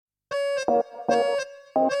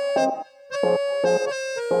وانت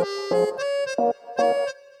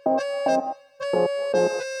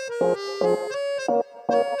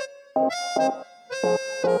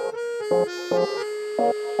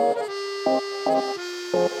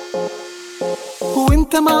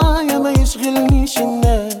معايا ما يشغلنيش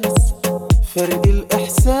الناس، فرق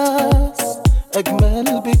الإحساس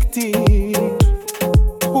أجمل بكتير.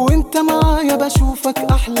 وانت معايا بشوفك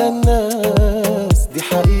أحلى الناس، دي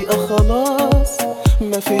حقيقة خلاص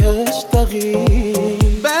ما فيهاش تغيير.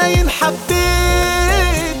 باين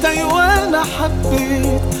حبيت، أيوة أنا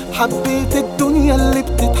حبيت الدنيا اللي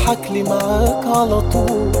بتضحك لي معاك على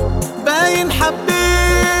طول. باين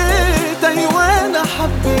حبيت، أيوة أنا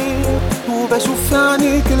وبشوف في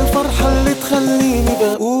عينيك الفرحة اللي تخليني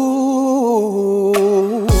بقول.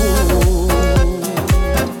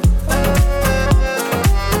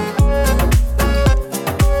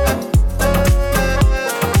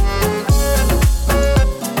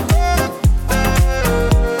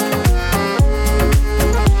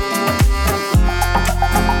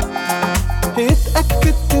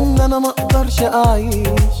 اتأكدت ان انا مقدرش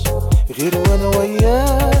اعيش غير وانا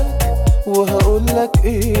وياك، وهقولك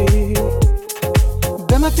ايه،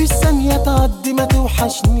 ده مفيش ثانية تعدي ما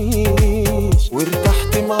توحشنيش،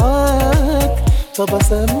 وارتحت معاك طب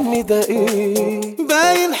اسمي ده ايه.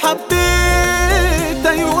 باين حبيت،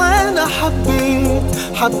 ايوه انا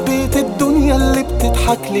حبيت الدنيا اللي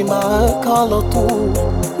بتضحك لي معاك على طول.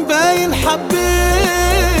 باين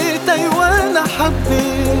حبيت، ايوه انا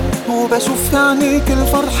وبشوف في عينيك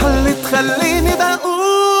الفرحة اللي تخليني بقول.